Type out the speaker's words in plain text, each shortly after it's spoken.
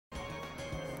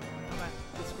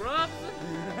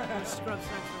Scrubs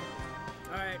Central.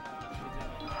 Alright.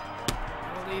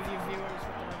 I will leave you viewers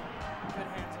with the good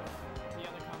hands of the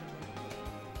other commentators.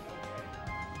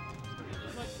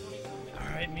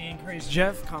 Alright, me and Crazy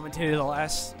Jeff commentated the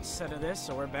last set of this,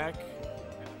 so we're back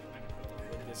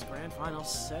with this grand final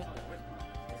set.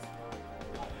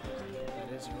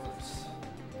 That is yours.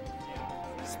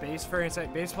 Space for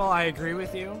Inside Baseball, I agree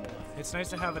with you. It's nice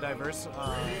to have a diverse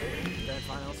grand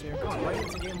finals here. Going right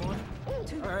into game one.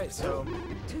 Alright, so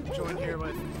joined here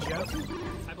with Jeff.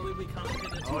 I believe we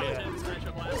commented this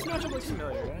matchup last. This matchup looks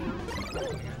familiar, right?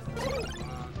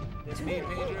 It's me and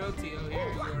Pedro, T.O. here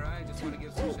at URI. Just want to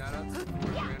give some shout outs for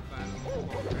grand final.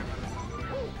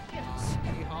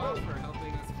 Eddie Hall for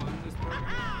helping us fund this program.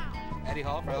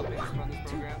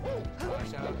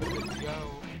 Shout out to Joe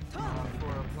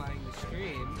for applying the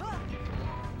stream.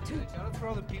 And shout out for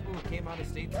all the people who came out of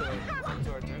state to come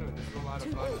to our tournament. This was a lot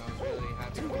of fun. I was really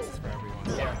happy with this for everyone.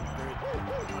 Yeah, great.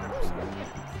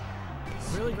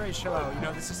 100%. Really great show out. You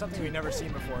know, this is something we've never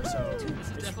seen before, so This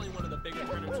is definitely one of the bigger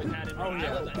tournaments we've had in Rhode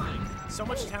Island, I think. so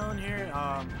much talent here.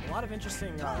 A lot of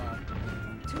interesting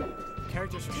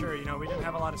characters for sure. You know, we didn't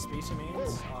have a lot of spacey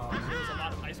mains. There was a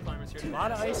lot of ice climbers here. A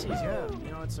lot of ices, yeah.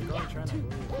 You know, it's a growing trend, I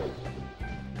believe.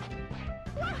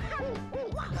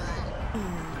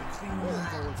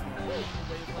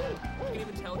 You can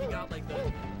even tell he got like the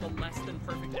less than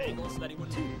perfect angle so that he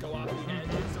wouldn't go off the edge.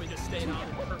 So he just stayed on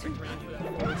in perfect range for that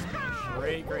forward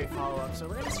smash. Great follow-up. So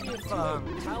we're going to see if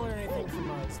Kyle learned anything from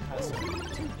his past.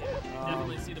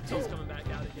 Definitely see the pills coming back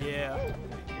out again. Yeah.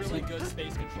 Really good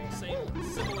space control.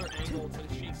 Similar angle to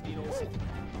the Sheik's needles.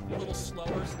 A little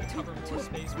slower so they cover more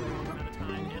space for a long amount of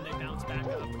time and they bounce back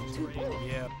up, which is great.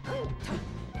 Yeah.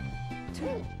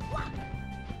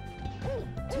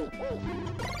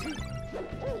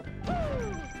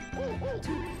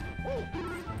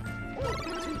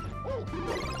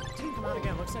 Come out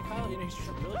again. Looks like Kyle, you know, he's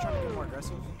really trying to get more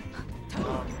aggressive.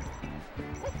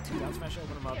 Down smash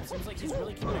open him up. It seems like he's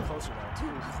really keeping it closer though.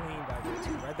 Clean back here.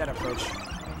 Read that approach.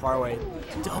 Far away.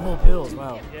 Double pills,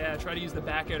 wow. Yeah, try to use the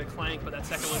back air to clank, but that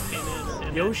second one came in.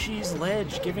 And Yoshi's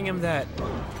ledge, giving him that,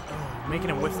 making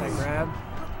him whiff that grab.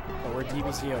 But we're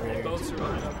DBC over here. both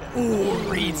survived. Okay. Ooh,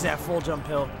 reads that full jump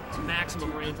pill.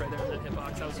 Maximum range right there in that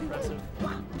hitbox. That was impressive.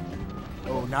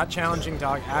 Oh, not challenging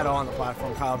dog at all on the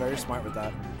platform. Kyle very smart with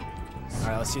that. All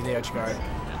right, let's see the edge guard.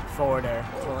 Forward air,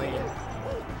 clean.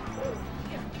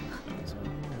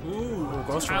 Ooh,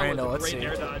 goes for Randall. Let's see.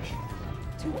 Air dodge.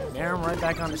 Nair him right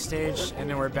back on the stage, and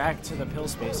then we're back to the pill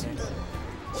spacing.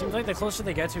 Seems like the closer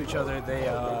they get to each other, they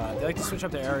like to switch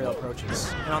up their aerial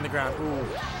approaches. And on the ground, ooh.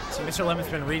 See, Mr. Lemon's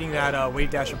been reading that wave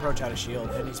dash approach out of shield,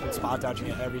 and he's been spot dodging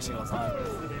it every single time.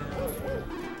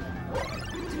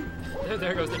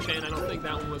 There goes the chain. I don't think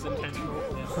that one was intentional.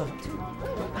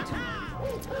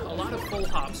 A lot of full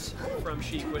hops from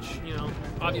Sheik, which, you know,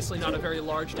 obviously not a very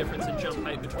large difference in jump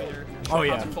height between their short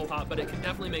hops and full hop, but it can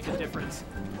definitely make a difference.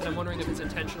 And I'm wondering if it's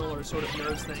intentional or sort of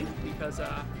nerves thing, because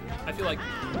I feel like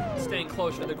staying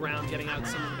closer to the ground, getting out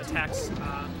some attacks,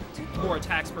 more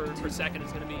attacks per second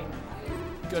is going to be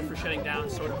good for shutting down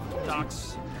sort of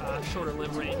Doc's shorter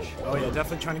limb range. Oh yeah,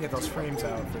 definitely trying to get those frames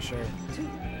out for sure.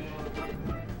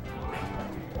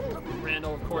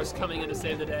 Randall, of course, coming in to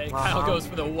save the day. Kyle goes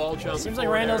for the wall jump. Seems like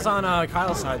Randall's on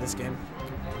Kyle's side this game.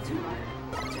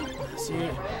 See,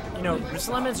 you know,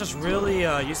 Mr. Lemon's just really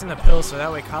using the pills so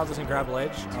that way Kyle doesn't grab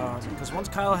ledge. Because once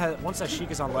that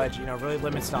Sheik is on ledge, you know, really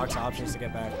limits Doc's options to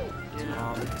get back.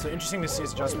 So interesting to see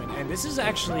his adjustment. And this is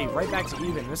actually right back to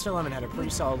even. Mr. Lemon had a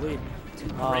pretty solid lead.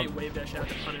 Great wave dash out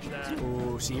to punish that.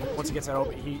 Ooh, see, once he gets that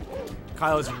open,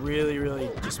 Kyle is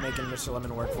really just making Mr.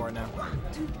 Lemon work for it now.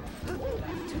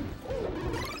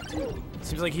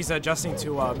 Seems like he's adjusting to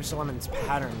Mr. Lemon's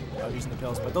pattern of using the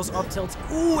pills, but those up tilts,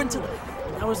 ooh,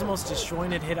 that was the most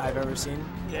disjointed hit I've ever seen.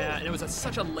 Yeah, and it was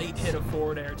such a late hit of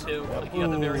forward air too, like you got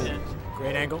the very end.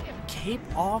 Great angle. Cape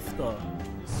off the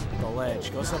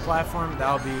ledge. Goes to the platform,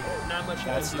 that'll be not much.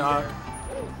 That's Doc.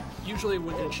 Usually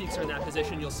when the Sheiks are in that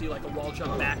position, you'll see like a wall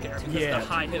jump back air because the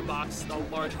high hitbox, the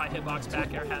large high hitbox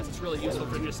back air it's really useful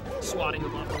for just swatting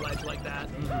them off the ledge like that.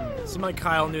 Seemed like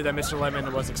Kyle knew that Mr.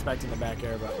 Lemon was expecting the back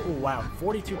air, but oh wow,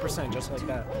 42% just like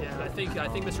that. Yeah, I think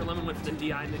Mr. Lemon went for the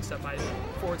DI mix up by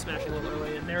forward smashing a little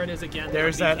early, and there it is again.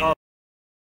 There's that.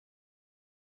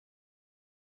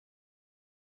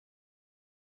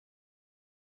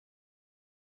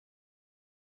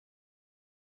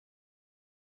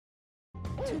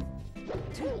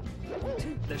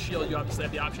 the shield, you obviously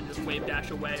have the option to just wave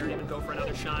dash away or even go for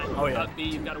another shine. Oh, yeah. Up B,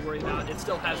 you've got to worry about, it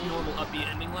still has normal up B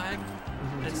ending lag,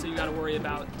 and so you got to worry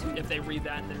about if they read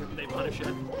that and they punish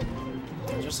it.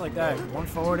 Just like that, one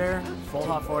forward air, full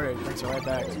hop forward air, brings it right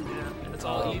back. Yeah, and it's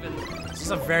all even. This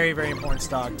is a very, very important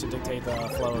stock to dictate the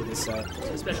flow of this set.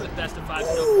 Especially with best of 5.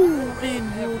 Ooh, in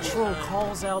neutral,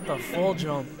 calls out the full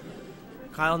jump.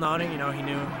 Kyle nodding, you know, he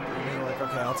knew like,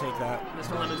 okay, I'll take that.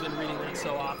 Mr. Lemon's been reading that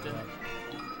so often.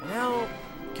 Now,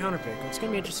 counterpick. It's going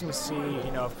to be interesting to see,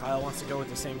 you know, if Kyle wants to go with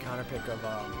the same counterpick of,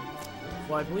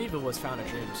 well, I believe it was Fountain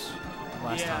of Dreams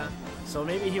last time. So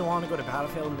maybe he'll want to go to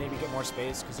Battlefield and maybe get more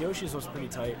space, because Yoshi's was pretty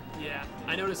tight. Yeah,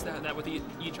 I noticed that with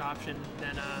each option,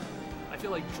 then I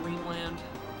feel like Dreamland,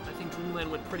 I think Dreamland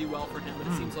went pretty well for him, but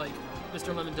it seems like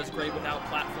Mr. Lemon does great without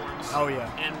platforms. Oh, yeah.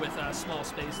 And with small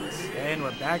spaces. And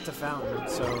we're back to Fountain,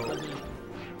 so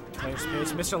playing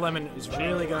space. Mr. Lemon is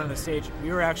really good on the stage.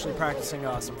 We were actually practicing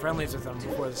some friendlies with him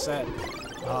before the set.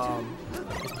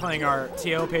 He's playing our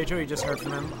TO Pedro, you just heard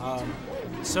from him.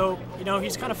 So, you know,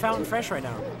 he's kind of Fountain fresh right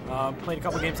now. Played a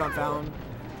couple games on Fountain.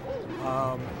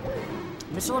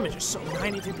 Mr. Lemon just so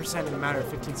 93% in a matter of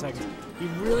 15 seconds. He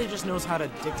really just knows how to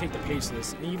dictate the pace of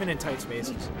this, even in tight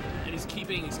spaces. And he's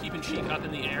keeping Sheik up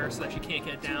in the air so that she can't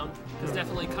get down. Because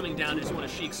definitely coming down is one of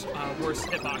Sheik's worst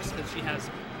hitbox, because she has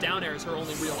down air as her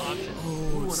only real option.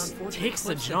 Ooh, takes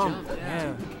the jump.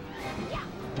 Yeah.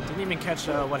 Didn't even catch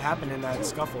what happened in that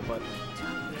scuffle, but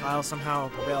Kyle somehow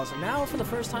prevails. And now, for the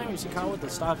first time, we see Kyle with the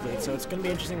stock lead, so it's going to be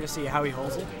interesting to see how he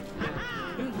holds it.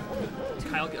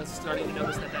 Kyle is starting to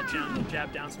notice that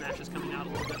jab down smash is coming out a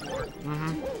little bit more.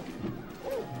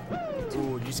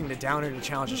 Ooh, using the downer to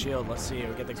challenge the shield. Let's see,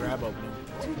 we get the grab opening.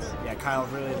 Yeah, Kyle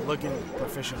really looking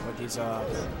proficient with these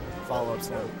follow-ups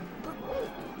now.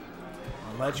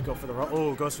 On ledge, go for the roll.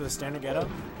 Oh, goes for the standard get up.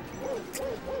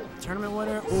 Tournament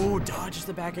winner. Ooh, dodges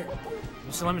the back air.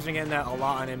 Mr. Lemon's been getting that a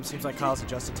lot on him. Seems like Kyle's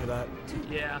adjusted to that.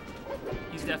 Yeah,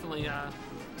 he's definitely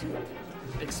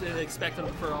expecting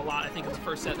for a lot. I think in the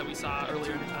first set that we saw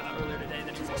earlier today,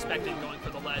 that he's expecting going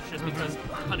for the ledge, just because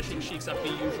punishing Sheik's up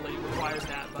B usually requires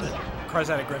that. But requires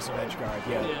that aggressive edge guard.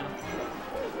 Yeah.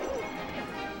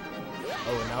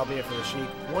 Oh, and that'll be it for the Sheik.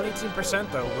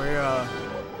 118% though.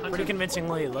 We're pretty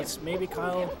convincingly. Let's maybe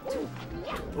Kyle.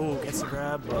 Ooh, gets the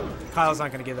grab, but Kyle's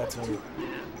not going to give that to him.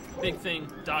 Big thing,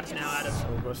 Doc's now out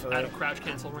of crouch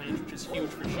cancel range, which is huge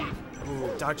for Sheik. Ooh,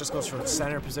 Doc just goes for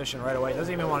center position right away.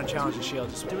 Doesn't even want to challenge the shield.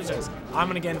 Just says, I'm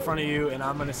going to get in front of you, and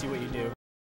I'm going to see what you do.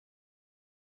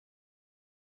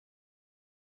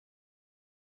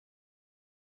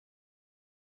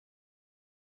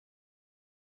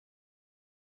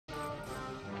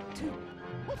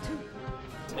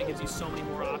 And it gives you so many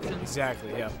more options.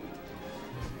 Exactly, yeah.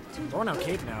 Throwing out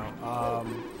cape now.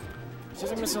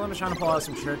 Seems like Mr. Lemon trying to pull out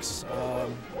some tricks.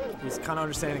 He's kind of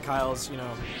understanding Kyle's, you know,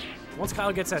 once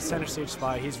Kyle gets that center stage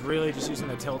spot, he's really just using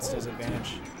the tilts to his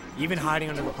advantage. Even hiding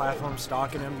under the platform,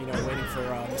 stalking him, you know, waiting for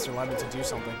Mr. Lemon to do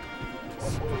something.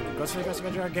 Goes for the aggressive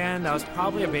edge again. That was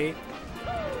probably a bait.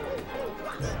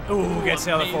 Ooh, gets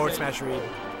the other forward smash read.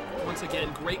 Once again,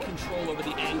 great control over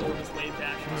the angle of his wave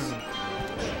dashes.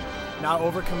 Not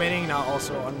overcommitting, not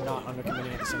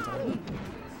undercommitting at the same time.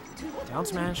 Down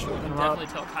smash. You can definitely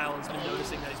tell Kyle has been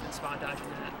noticing that he's been spot dodging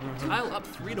that. Kyle up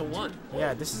 3-1.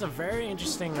 Yeah, this is a very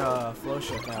interesting flow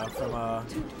shift now from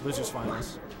losers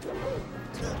finals.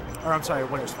 Or I'm sorry,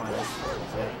 winners finals.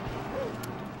 Yeah.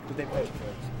 Did they play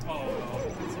first? Oh.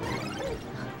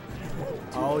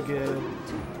 All good.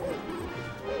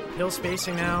 Hill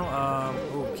spacing now.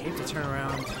 Ooh, cape to turn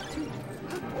around.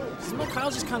 Seems like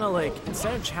Kyle's just kind of like,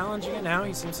 instead of challenging it now,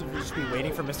 he seems to just be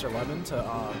waiting for Mr. Lemon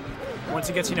to, once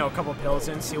he gets, you know, a couple pills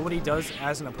in, see what he does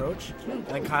as an approach. And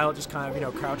then Kyle just kind of, you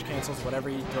know, crouch cancels whatever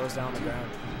he throws down on the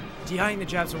ground. DIing the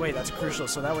jabs away, that's crucial,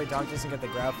 so that way Doc doesn't get the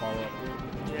grab follow-up.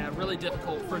 Yeah, really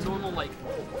difficult. For normal, like,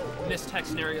 mistech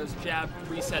scenarios, jab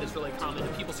reset is really common,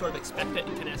 and people sort of expect that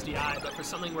you can SDI, but for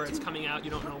something where it's coming out,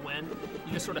 you don't know when,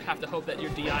 you just sort of have to hope that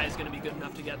your DI is going to be good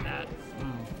enough to get that.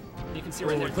 You can see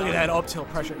right there. Look at that up tilt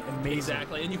pressure, amazing.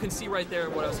 Exactly, and you can see right there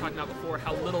what I was talking about before,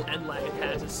 how little end lag it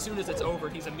has. As soon as it's over,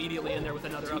 he's immediately in there with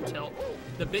another up tilt.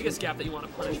 The biggest gap that you want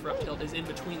to punish for up tilt is in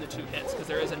between the two hits, because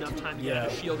there is enough time to get a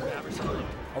shield grab or something.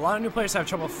 A lot of new players have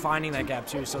trouble finding that gap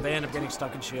too, so they end up getting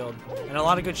stuck in shield. And a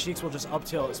lot of good Sheiks will just up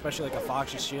tilt, especially like a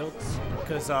Fox's shield,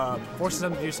 because forces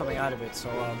them to do something out of it. So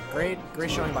great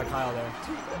showing by Kyle there.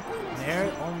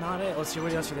 There, oh, not it. Let's see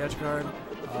what he does for the edge guard.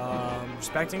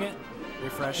 Respecting it.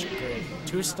 Refresh, great.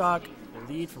 2 stock,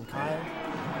 lead from Kyle.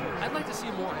 I'd like to see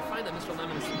more. I find that Mr.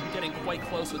 Lemon is getting quite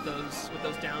close with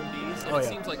those down Bs, and it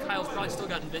seems like Kyle's probably still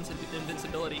got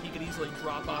invincibility. He could easily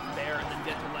drop off there and then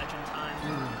get to ledge in time.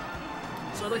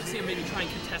 So I'd like to see him maybe try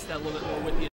and contest that a little bit more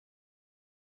with the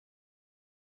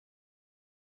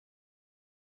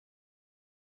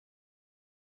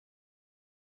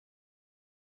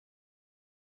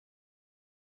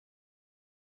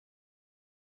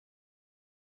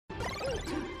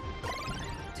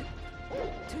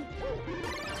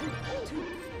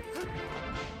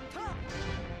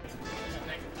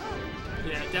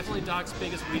definitely Doc's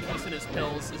biggest weakness in his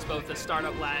pills is both the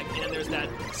startup lag and there's that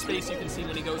space you can see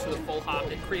when he goes for the full hop.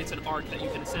 It creates an arc that you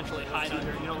can essentially hide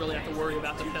under. You don't really have to worry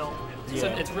about the pill. So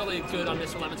it's really good on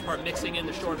Mr. Lemon's part mixing in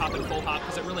the short hop and full hop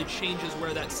because it really changes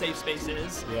where that safe space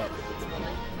is. Yeah.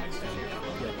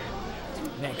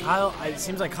 Man, Kyle, it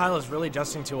seems like Kyle is really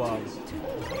adjusting to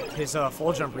his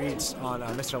full jump reads on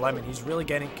Mr. Lemon. He's really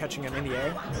catching him in the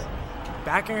air.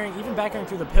 Even back airing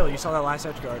through the pill. You saw that last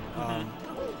edge guard.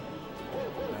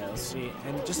 Let's see,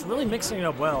 and just really mixing it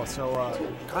up well. So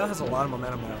Kyle has a lot of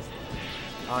momentum now,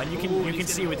 and you can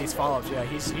see with these follow-ups. Yeah,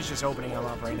 he's just opening them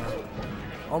up right now,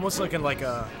 almost looking like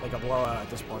a blowout at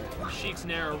this point. Sheik's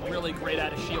Nair really great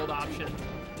at a shield option.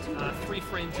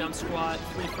 3-frame jump squat,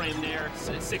 3-frame Nair.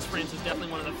 6 frames is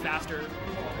definitely one of the faster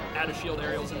out of shield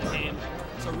aerials in the game.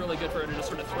 So really good for her to just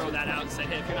sort of throw that out and say,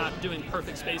 hey, if you're not doing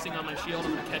perfect spacing on my shield,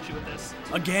 I'm going to catch you with this.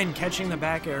 Again, catching the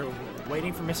back air,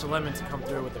 waiting for Mr. Lemon to come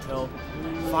through with the pill,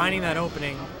 finding that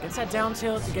opening, gets that down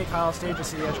tilt to get Kyle off stage to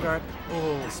see the edge guard.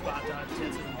 Oh, spot dodge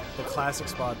hits him. The classic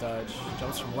spot dodge.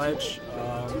 Jumps from ledge.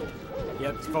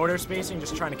 Yep, forward air spacing,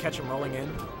 just trying to catch him rolling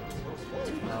in.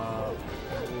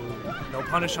 No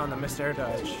punish on the missed air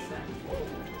dodge.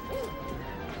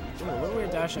 Ooh, a little weird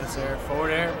dash dance there.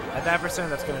 Forward air. At that percent,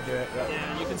 that's going to do it. Yep.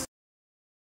 Yeah, you can see.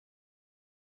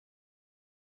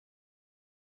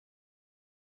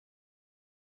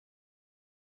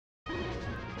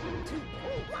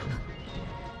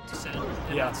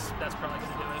 That's probably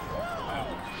going to do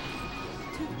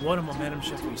it. What a momentum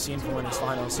shift we've seen from winner's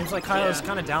final. Seems like Kyle is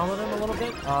kind of down with him a little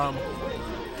bit.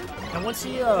 And once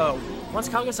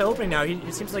Kyle gets the opening now,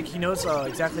 it seems like he knows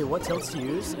exactly what tilts to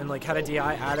use and like how to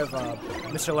DI out of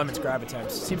Mr. Lemon's grab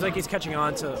attempts. Seems like he's catching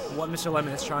on to what Mr.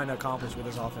 Lemon is trying to accomplish with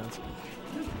his offense.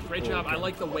 Great job. I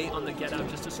like the weight on the get up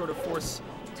just to sort of force.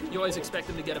 You always expect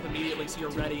him to get up immediately so you're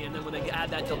ready, and then when they add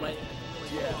that delay,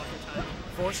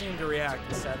 forcing him to react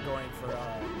instead of going for read.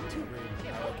 I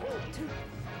like it.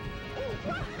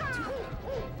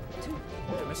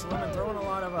 Yeah, Mr. Lemon throwing a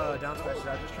lot of down smashes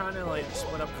out, just trying to like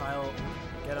split up Kyle,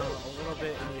 get him a little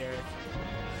bit in the air.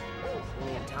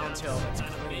 Ooh, down tilt.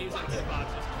 That's clean.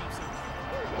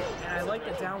 And I like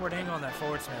the downward angle on that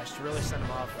forward smash to really send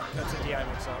him off. That's a DI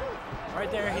mix up.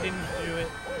 Right there, he didn't do it.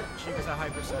 Sheik was at high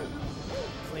percent.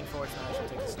 Clean forward smash and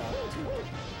take the stop.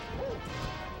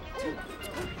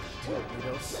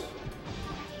 Needles.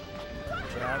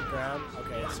 Grab.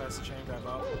 Okay, it starts the chain grab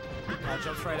up.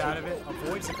 Jumps right out of it.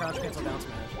 Avoids the crouch cancel down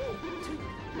smash.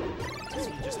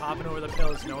 So just hopping over the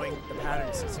pills, knowing the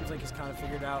patterns. It seems like he's kind of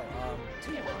figured out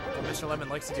what Mr. Lemon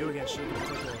likes to do against Sheik in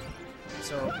particular.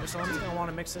 So Mr. Lemon's going to want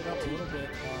to mix it up a little bit.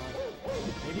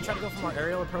 Maybe try to go for more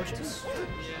aerial approaches.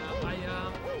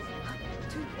 Yeah,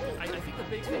 I think the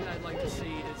big thing I'd like to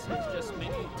see is just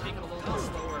maybe take it a little bit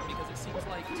slower because it seems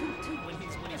like when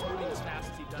he's moving as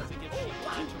fast as he does, it gives Sheik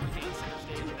time to regain center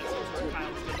stage, and that seems where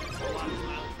Kyle's getting a lot of his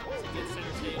mileage from is he gets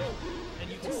center stage, and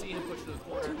you can see him push to the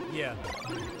corner. Yeah.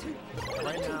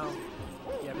 Right now,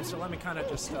 Mr. Lemon kind of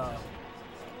just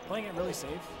playing it really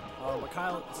safe. But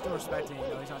Kyle is still respecting,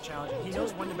 he's not challenging. He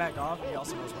knows when to back off, and he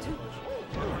also knows when to push.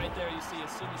 Right there, you see,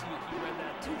 as soon as he read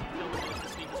that pill and managed to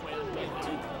sneak his way on the main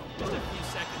line, just a few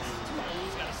seconds,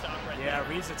 he's got to stop right there. Yeah,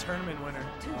 Reed's the tournament winner.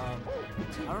 I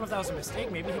don't know if that was a mistake.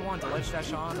 Maybe he wanted to ledge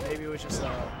dash on. Maybe it was just a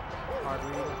hard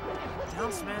read.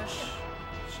 Down smash.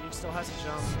 Sheik still has to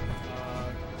jump.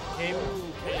 Cape,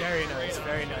 very nice,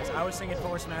 very nice. I was thinking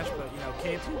forward smash, but,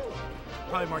 Cape,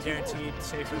 probably more guaranteed,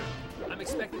 safer. I'm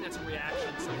expecting that's a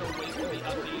reaction, so he'll wait for the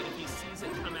up B. If he sees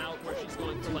it come out where she's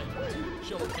going for,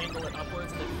 she'll angle it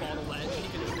upwards and then fall to ledge, he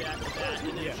can just react with that,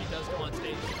 and then if she does go on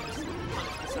stage, she can just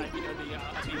punish the side, the up B and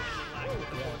then lag with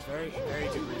the it's very, very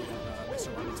good read on Mr.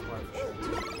 Lemon's part, for sure.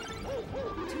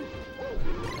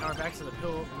 Now we're back to the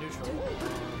pill neutral.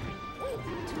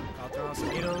 I'll throw on some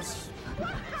needles.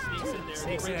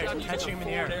 Sneaks in there, catching him in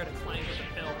the air. To clang with the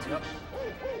pill. Yep.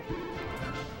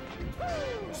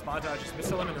 Spot dodge.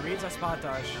 Mr. Lemon reads that spot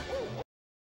dodge.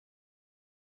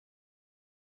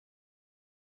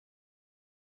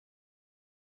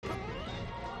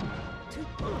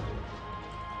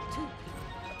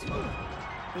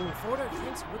 Ooh, forward air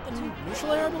clinks with the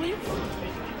neutral air, I believe.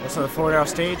 Also, the forward air off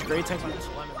stage. Great tech by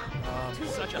Mr. Lemon.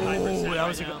 Such a high percent that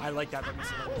was right a good. I like that by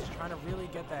Mr. Lemon. He's trying to really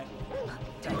get that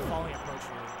falling approach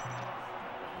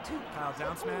really. Kyle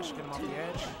down smash, get him off the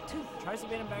edge. Tries to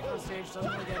bait him back on stage,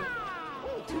 doesn't really get it.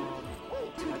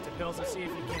 Back to Bills, let's see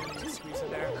if he can squeeze it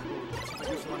there. Seems like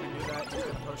Mr. Lemon knew that. He's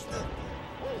going to push there.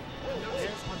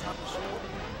 There's on top of the shield.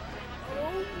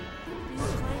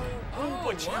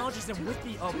 Oh, challenges him with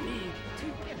the up B.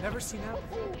 Never seen that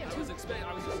before.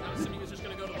 I was assuming he was just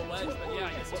going to go to the ledge, but yeah,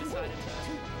 I guess he decided to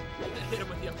hit him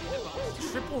with the up B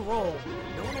hitbox. Triple roll.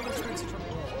 No one ever experienced a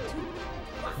triple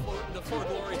roll. The four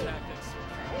glory tactics.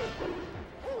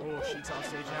 Oh, Sheik's off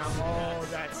stage now. Oh,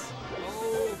 that's...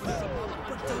 Oh,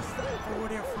 but does that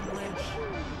forward air from ledge?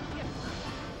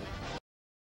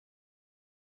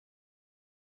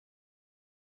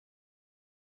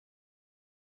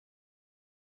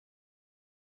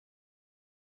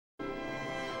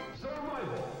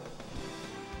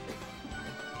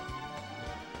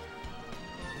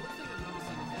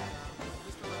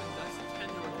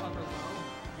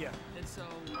 And so,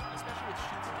 especially with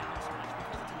Sheik's down smash,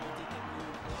 because it's a multi-hit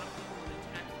move, a lot of people when they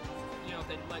tech, you know, if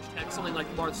they ledge tech something like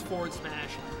Marth's forward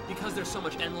smash, because there's so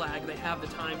much end lag, they have the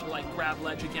time to like grab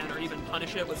ledge again or even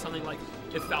punish it with something like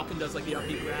if Falcon does like the up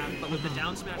B grab. But with the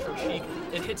down smash from Sheik,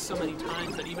 it hits so many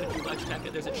times that even if you ledge tech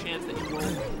it, there's a chance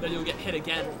that you'll get hit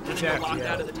again and then you're locked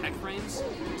out of the tech frames.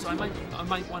 So I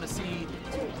might want to see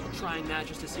trying that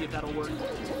just to see if that'll work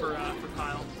for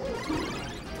Kyle.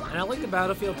 And I like the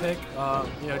Battlefield pick,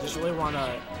 you know, just really want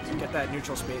to get that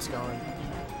neutral space going.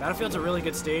 Battlefield's a really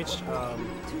good stage. A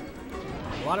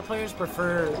lot of players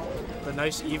prefer the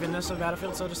nice evenness of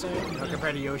Battlefield, so to say, you know,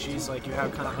 compared to Yoshi's, like you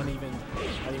have kind of uneven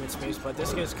space, but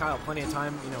this gives Kyle plenty of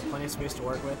time, you know, plenty of space to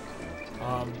work with.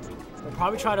 We'll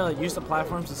probably try to use the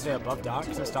platforms to stay above Doc,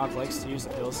 since Doc likes to use the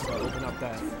pills to open up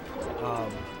that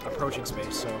approaching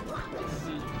space, so...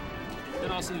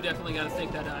 And also, you definitely got to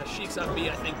think that Sheik's up B,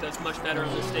 I think, does much better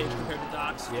on this stage compared to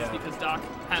Doc's. Yeah. Because Doc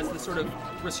has the sort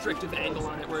of restrictive angle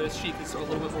on it, whereas Sheik is a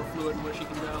little bit more fluid in where she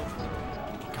can go.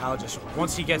 Kyle just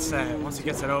once he gets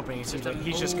that opening, it seems like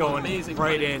he's just going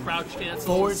right in. Crouch cancels.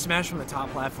 Forward smash from the top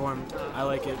platform. I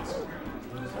like it.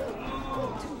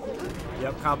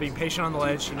 Yep, Kyle being patient on the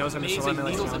ledge. He knows that Mr. Lemon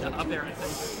likes needles into up air, I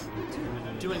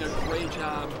think. Doing a great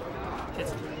job.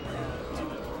 Hits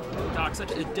Doc,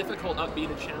 such a difficult up B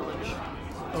to challenge.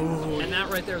 Ooh. And that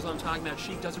right there is what I'm talking about.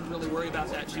 Sheik doesn't really worry about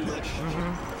that too much.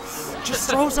 Just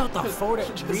throws out the forward.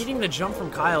 Reading the jump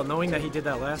from Kyle, knowing that he did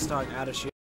that last stock out of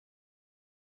shield.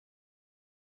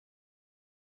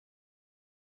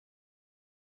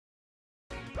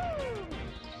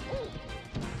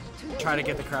 Try to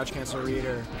get the crouch cancel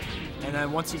reader, and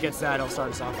then once he gets that, he'll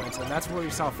start his offense, and that's what we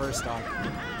saw first stock.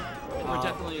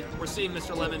 We're seeing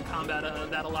Mr. Lemon combat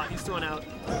that a lot. He's thrown out,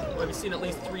 we've seen at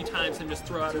least 3 times him just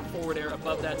throw out a forward air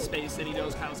above that space, and he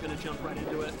knows Kyle's going to jump right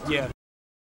into it. Yeah.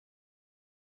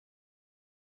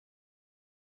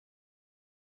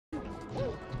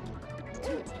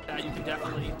 That you can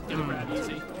definitely get a grab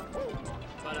easy.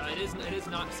 But it is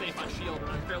not safe on shield, and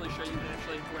I'm fairly sure you can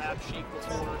actually grab Sheik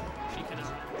before she can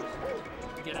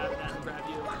get out of that and grab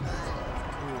you.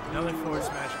 Ooh, another forward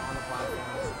smash on the platform.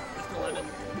 Mr. Lemon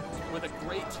with a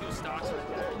great 2 stocks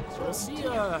right there. So we'll see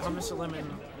how Mr. Lemon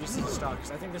uses the stock,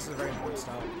 because I think this is a very important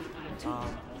stock.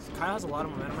 Kyle has a lot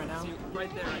of momentum right now. See,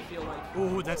 right there, I feel like...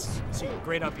 Ooh, that's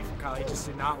great up B from Kyle. He just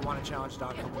did not want to challenge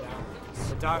Doc coming down.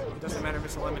 But Doc, it doesn't matter.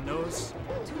 Mr. Lemon knows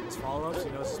his follow-ups. He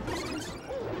knows his pursuits.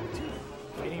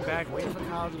 Getting back, waiting for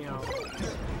Kyle to, you know,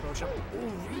 approach up.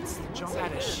 Ooh, reads the jump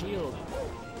out of shield.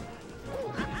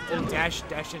 Oh, dash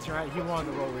into right. He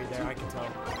wanted the roll read there, I can tell.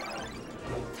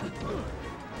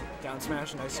 Down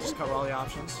smash, nice, just cover all the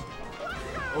options.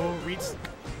 Oh, reads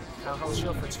Kyle held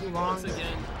shield for too long. Once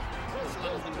again, Mr.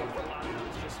 Lemon's been going for a lot of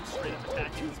those, just straight up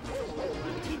attacking his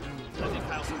I think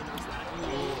Kyle sort of knows that.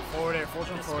 Forward air, full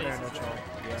jump forward air, no chill.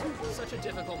 Yeah. Such a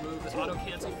difficult move. The auto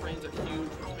cancel frames are huge,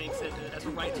 which makes it at the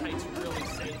right heights really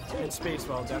safe. And space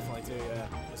well, definitely too. Yeah.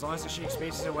 As long as the Sheik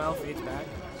spaces it well, fades back.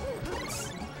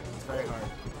 It's very hard.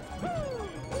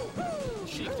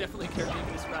 Sheik definitely can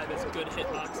be described as good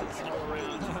hitboxes all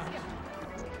around.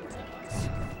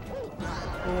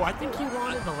 Oh, I think he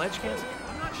wanted the ledge cancel.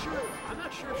 I'm not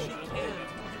sure if she can.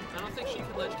 I don't think she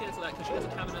can ledge cancel that because she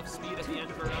doesn't have enough speed at the end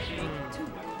of her up B.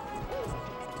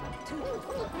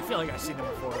 I feel like I've seen him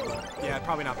before, but yeah,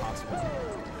 probably not possible.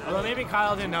 Although maybe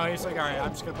Kyle didn't know. He's like, all right,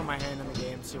 I'm just gonna put my hand in the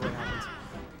game and see what happens.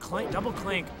 Clank, double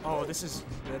clank. Oh, this is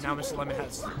now Mr. Lemon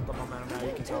has the momentum now.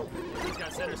 You can tell. He's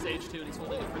got center stage too, and he's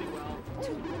holding it pretty well.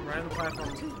 right on the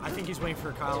platform. I think he's waiting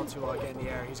for Kyle to get in the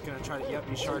air. He's going to try to, yep,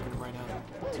 he's sharking him right now.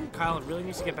 Kyle really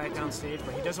needs to get back down stage,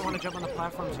 but he doesn't want to jump on the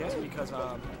platforms yet because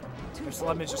Mr.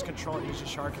 Lemon is just controlling. He's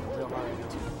just sharking him real hard right now.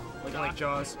 Looking like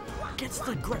Jaws. Gets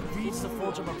the reads the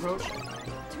full jump approach.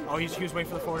 Oh, he was waiting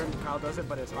for the forward and Kyle does it,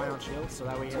 but it's high on shield, so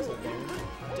that way he has that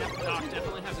advantage. Doc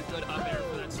definitely has a good up air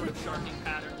for that sort of sharking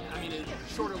pattern. I mean,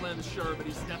 shorter limbs, sure, but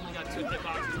he's definitely got 2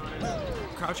 hitboxes on it.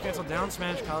 Crouch cancel down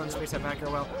smash. Kyle didn't space that back air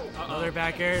well. Another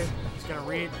back air. He's gonna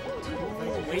read.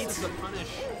 Waits the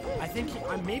punish. I think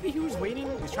maybe he was waiting.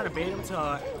 He's trying to bait him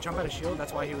to jump out of shield.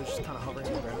 That's why he was just kind of hovering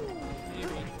on the ground. Maybe.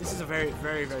 This is a very,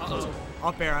 very, very close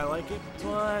up air. I like it,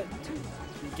 but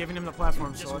giving him the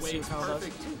platform. So let's see how it does.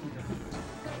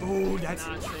 Ooh, that's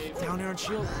down air on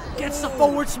shield. Gets the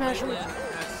forward smash.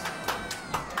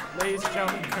 Ladies and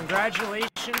gentlemen,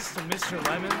 congratulations to Mr.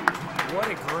 Lemon.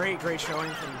 What a great, great showing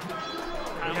from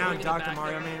renowned Dr.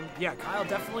 Mario Man. Yeah, Kyle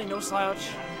definitely no slouch.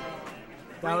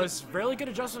 That was really good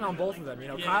adjustment on both of them. You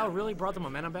know, Kyle really brought the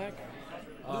momentum back.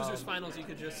 Losers finals, you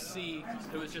could just see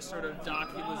it was just sort of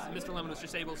Mr. Lemon was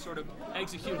just able to sort of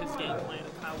execute his game plan,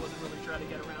 and Kyle wasn't really trying to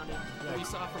get around it. Yeah. We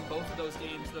saw from both of those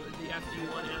games, the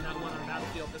FD one and that one on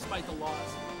Battlefield, despite the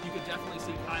loss, you could definitely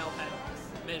see Kyle had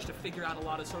managed to figure out a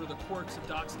lot of sort of the quirks of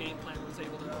Doc's game plan, was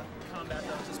able to combat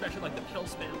those, especially like the pill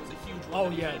spam was a huge one.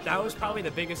 Oh yeah, that was probably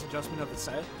the biggest adjustment of the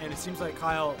set, and it seems like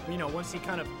Kyle, you know, once he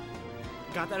kind of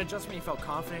got that adjustment, he felt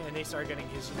confident, and they started getting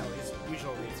his, you know, his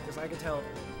usual reads. Because I could tell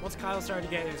once Kyle started to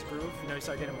get in his groove, you know, he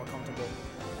started getting more comfortable.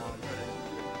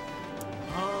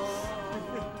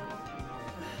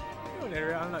 Do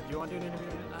you want to do an interview?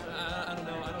 I don't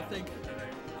know. I don't think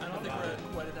we're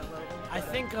quite at that level. I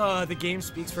think the game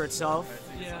speaks for itself.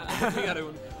 Yeah, we got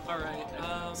to. All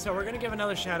right. So we're gonna give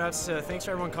another shout outs to thanks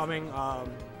for everyone coming.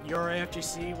 URI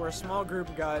FGC, we're a small group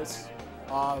of guys.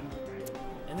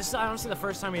 And this is honestly the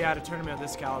first time we had a tournament of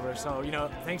this caliber, so you know,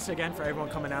 thanks again for everyone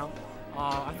coming out.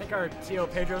 I think our TO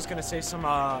Pedro's gonna say some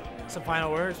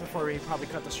final words before we probably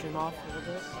cut the stream off a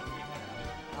little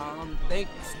bit.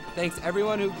 Thanks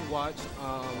everyone who watched.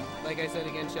 Like I said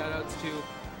again, shout outs to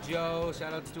Joe,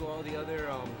 shout outs to all the other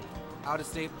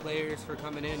out-of-state players for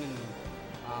coming in, and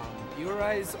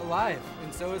URI's alive,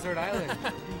 and so is Rhode Island.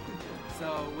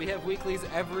 So we have weeklies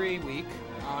every week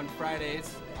on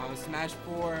Fridays. Smash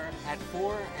 4 at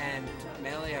 4 and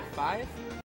Melee at 5.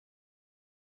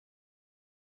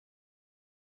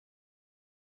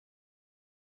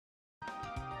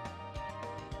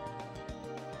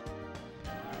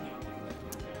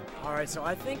 Alright, so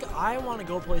I think I want to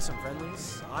go play some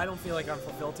friendlies. I don't feel like I'm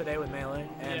fulfilled today with Melee.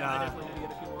 And yeah, I definitely need to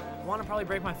get a few more. I want to probably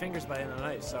break my fingers by the end of the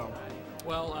night, so.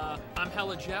 Well, I'm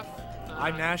Hella Jeff.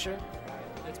 I'm Nasher.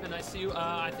 It's been nice to see you.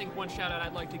 I think one shout out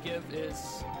I'd like to give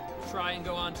is try and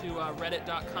go on to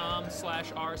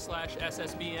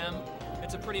reddit.com/r/SSBM.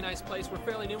 It's a pretty nice place. We're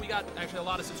fairly new. We got actually a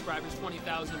lot of subscribers,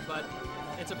 20,000, but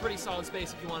it's a pretty solid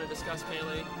space if you want to discuss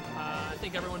Melee. I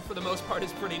think everyone, for the most part,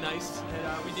 is pretty nice,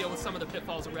 and we deal with some of the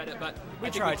pitfalls of Reddit, but I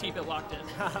think we keep it locked in.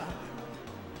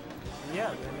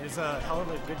 Yeah, it's a hell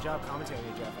of a good job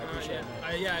commentating, Jeff. I appreciate it.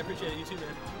 Yeah, I appreciate it. You too,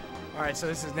 man. All right, so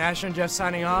this is Nash and Jeff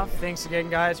signing off. Thanks again,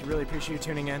 guys. We really appreciate you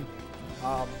tuning in.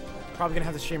 Probably going to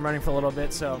have the stream running for a little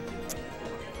bit, so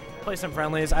play some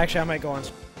friendlies. Actually, I might go on.